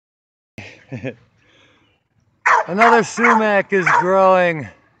Another sumac is growing.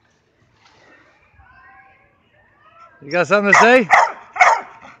 You got something to say?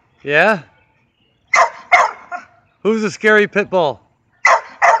 Yeah? Who's the scary pit bull?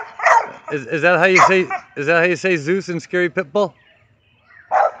 Is that how you say Zeus in Scary Pitbull?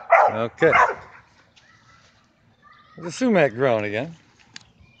 Okay. There's a sumac growing again.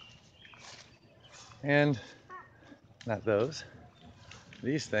 And not those.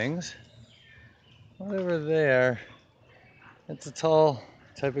 These things. Whatever they are. It's a tall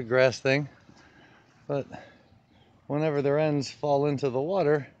type of grass thing. But whenever their ends fall into the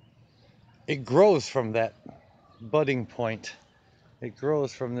water, it grows from that budding point. It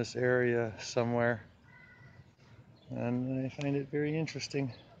grows from this area somewhere. And I find it very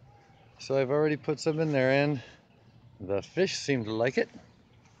interesting. So I've already put some in there and the fish seem to like it.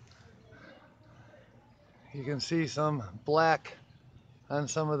 You can see some black on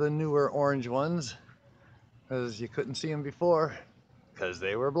some of the newer orange ones, because you couldn't see them before because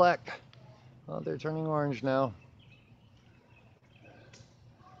they were black. Well, they're turning orange now.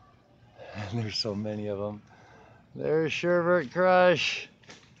 And there's so many of them. There's Sherbert Crush.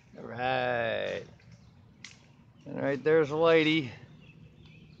 All right. And right there's Whitey.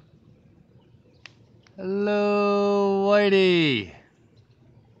 Hello, Whitey.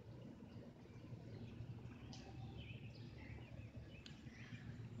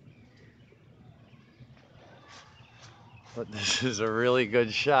 But this is a really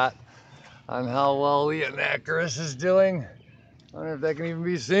good shot on how well the Anacris is doing. I wonder if that can even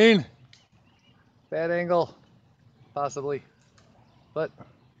be seen. Bad angle, possibly. But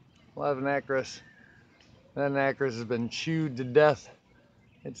a lot of Anacris. That Anacris has been chewed to death.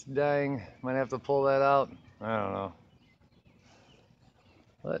 It's dying. Might have to pull that out. I don't know.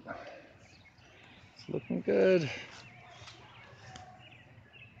 But it's looking good.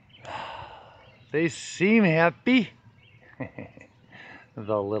 They seem happy.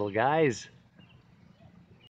 The little guys.